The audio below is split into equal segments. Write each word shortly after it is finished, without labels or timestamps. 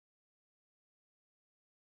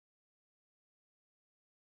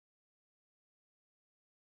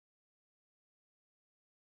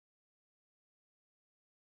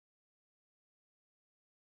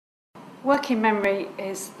Working memory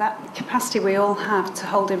is that capacity we all have to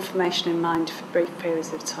hold information in mind for brief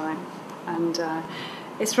periods of time. And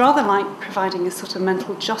it's rather like providing a sort of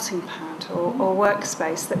mental jotting pad or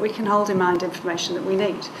workspace that we can hold in mind information that we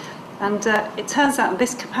need. And it turns out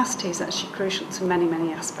this capacity is actually crucial to many,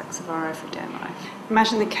 many aspects of our everyday life.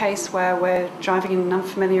 Imagine the case where we're driving in an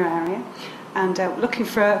unfamiliar area and looking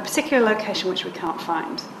for a particular location which we can't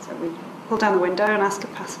find. So we pull down the window and ask a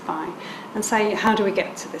passerby and say, how do we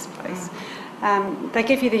get to this place? They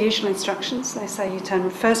give you the usual instructions. They say you turn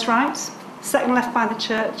first right, second left by the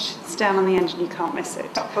church, it's down on the end and you can't miss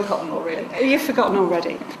it. I've forgotten already. You've forgotten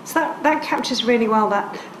already. So that captures really well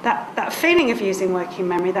that feeling of using working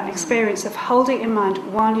memory, that experience of holding it in mind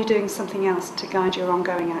while you're doing something else to guide your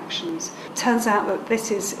ongoing actions. It turns out that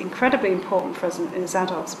this is incredibly important for us as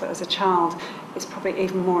adults, but as a child it's probably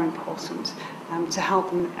even more important to help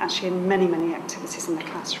them actually in many, many activities in the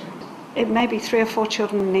classroom. It may be 3 or 4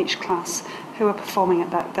 children in each class who are performing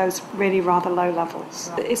at those really rather low levels.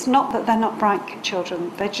 Right. It's not that they're not bright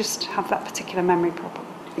children, they just have that particular memory problem.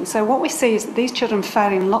 So what we see is that these children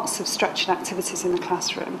fail in lots of structured activities in the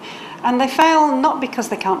classroom, and they fail not because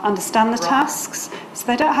they can't understand the tasks, so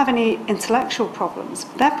they don't have any intellectual problems.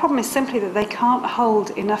 Their problem is simply that they can't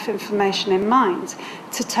hold enough information in mind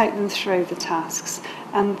to take them through the tasks.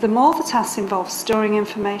 And the more the tasks involve storing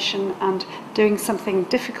information and doing something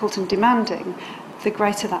difficult and demanding, the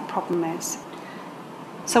greater that problem is.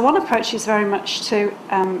 So one approach is very much to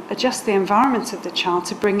adjust the environment of the child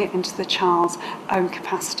to bring it into the child's own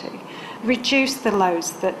capacity. Reduce the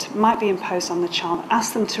loads that might be imposed on the child,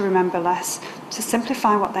 ask them to remember less, to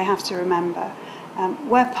simplify what they have to remember.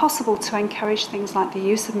 Where possible, to encourage things like the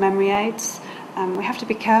use of memory aids. We have to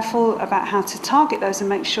be careful about how to target those and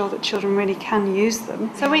make sure that children really can use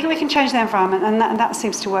them. So we can change the environment, and that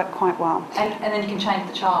seems to work quite well. And then you can change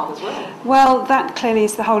the child as well. Well, that clearly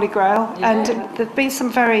is the holy grail, Yeah. and there have been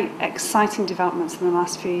some very exciting developments in the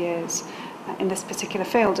last few years in this particular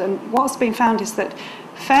field. And what's been found is that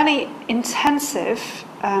fairly intensive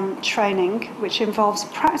training, which involves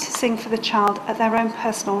practicing for the child at their own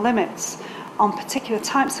personal limits on particular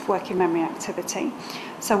types of working memory activity.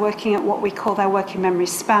 So working at what we call their working memory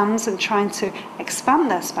spans and trying to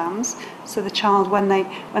expand their spans. So the child, when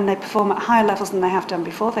they perform at higher levels than they have done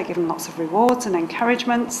before, they're given lots of rewards and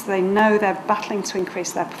encouragements. They know they're battling to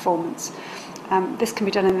increase their performance. This can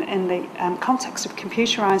be done in the context of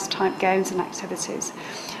computerized type games and activities.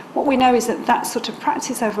 What we know is that sort of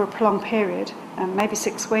practice over a prolonged period, maybe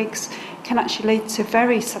 6 weeks, can actually lead to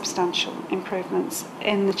very substantial improvements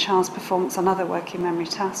in the child's performance on other working memory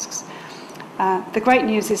tasks. The great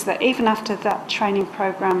news is that even after that training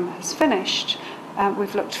programme has finished,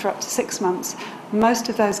 we've looked for up to 6 months, most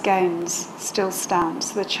of those gains still stand.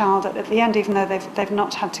 So the child at the end, even though they've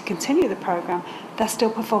not had to continue the programme, they're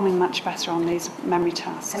still performing much better on these memory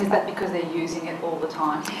tasks. And is that because they're using it all the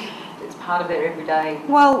time? It's part of their everyday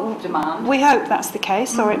demand? We hope that's the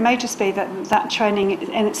case, or it may just be that training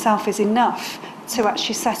in itself is enough to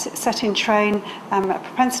actually set in train a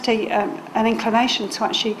propensity, an inclination to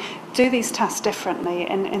actually do these tasks differently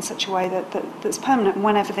in such a way that's permanent. And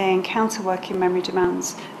whenever they encounter working memory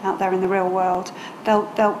demands out there in the real world,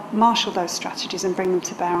 they'll marshal those strategies and bring them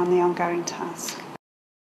to bear on the ongoing task.